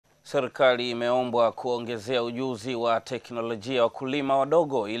Serikali imeombwa kuongezea ujuzi wa teknolojia wakulima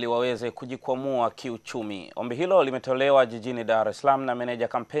wadogo ili waweze kujikwamua kiuchumi. Ombi hilo limetolewa jijini Dar es Salaam na meneja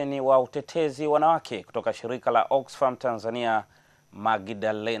kampeni wa utetezi wanawake kutoka Shirika la Oxfam Tanzania,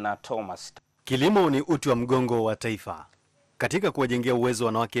 Magdalena Thomas. Kilimo ni uti wa mgongo wa taifa. Katika kuwajengea uwezo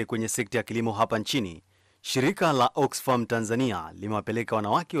wanawake kwenye sekta ya kilimo hapa nchini, Shirika la Oxfam Tanzania limewapeleka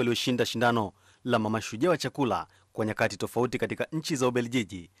wanawake walioshinda shindano la Mama Shujaa wa Chakula kwa nyakati tofauti katika nchi za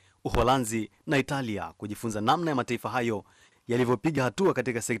Ubelijiji, Uholanzi na Italia kujifunza namna ya mataifa hayo yalivyopiga hatua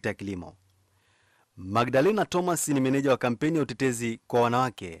katika sekta ya kilimo. Magdalena Thomas ni meneja wa kampeni ya utetezi kwa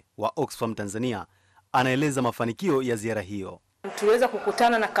wanawake wa Oxfam Tanzania, anaeleza mafanikio ya ziara hiyo. Tuliweza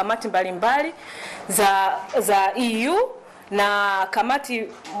kukutana na kamati mbalimbali za EU na kamati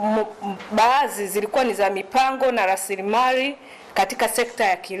baadhi zilikuwa ni za mipango na rasilimali katika sekta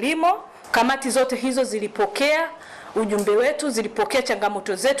ya kilimo. Kamati zote hizo zilipokea ujumbe wetu, zilipokea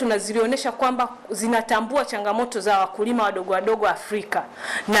changamoto zetu na zilionyesha kwamba zinatambua changamoto za wakulima wadogo Afrika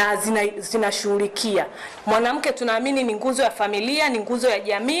na zinashughulikia. Mwanamke tunaamini ni nguzo ya familia, ni nguzo ya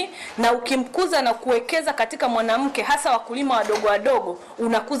jamii, na ukimkuza na kuwekeza katika mwanamke, hasa wakulima wadogo,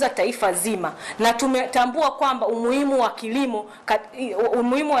 unakuza taifa zima. Na tumetambua kwamba umuhimu wa kilimo,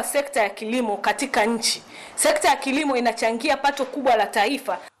 umuhimu wa sekta ya kilimo katika nchi. Sekta ya kilimo inachangia pato kubwa la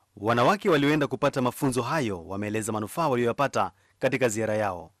taifa. Wanawake walioenda kupata mafunzo hayo wameeleza manufaa waliyopata katika ziara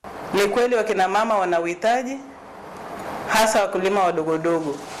yao. Ni kweli wakina mama wana uhitaji, hasa wakulima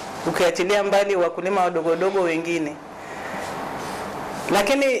wadogo, ukiachilia mbali wakulima wadogo wengine.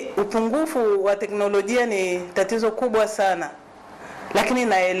 Lakini upungufu wa teknolojia ni tatizo kubwa sana, lakini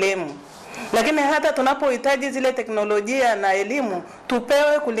na elimu. Lakini hata tunapohitaji zile teknolojia na elimu,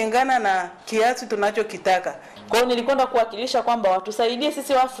 tupewe kulingana na kiasi tunachokitaka. Kwa hiyo nilikwenda kuwakilisha kwamba watusaidie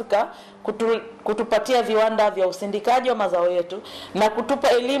sisi wa Afrika kutupatia viwanda vya usindikaji wa mazao yetu na kutupa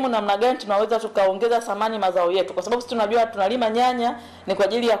elimu namna gani tunaweza tukaongeza thamani mazao yetu, kwa sababu sisi tunajua tunalima nyanya ni kwa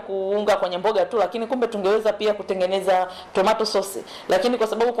ajili ya kuunga kwenye mboga tu, lakini kumbe tungeweza pia kutengeneza tomato sauce. Lakini kwa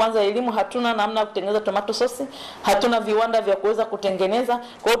sababu kwanza elimu hatuna namna ya kutengeneza tomato sauce, hatuna viwanda vya kuweza kutengeneza.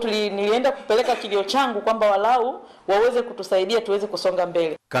 Kwa hiyo nilienda kupeleka kilio changu kwamba walau waweze kutusaidia tuweze kusonga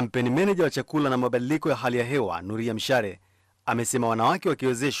mbele. Kampeni manager wa chakula na mabadiliko ya hali ya hewa Nuria Mshare amesema wanawake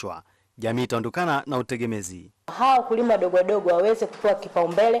wakiwezeshwa, jamii itaondokana na utegemezi. Hao wakulima wadogo waweze kupewa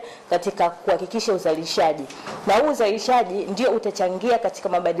kipaumbele katika kuhakikisha uzalishaji. Na huu uzalishaji ndio utachangia katika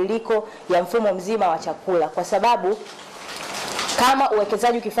mabadiliko ya mfumo mzima wa chakula, kwa sababu kama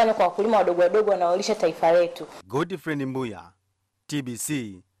uwekezaji ukifanywa kwa wakulima wadogo wanaolisha taifa letu. Godfrey Mbuya,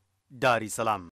 TBC, Dar es Salaam.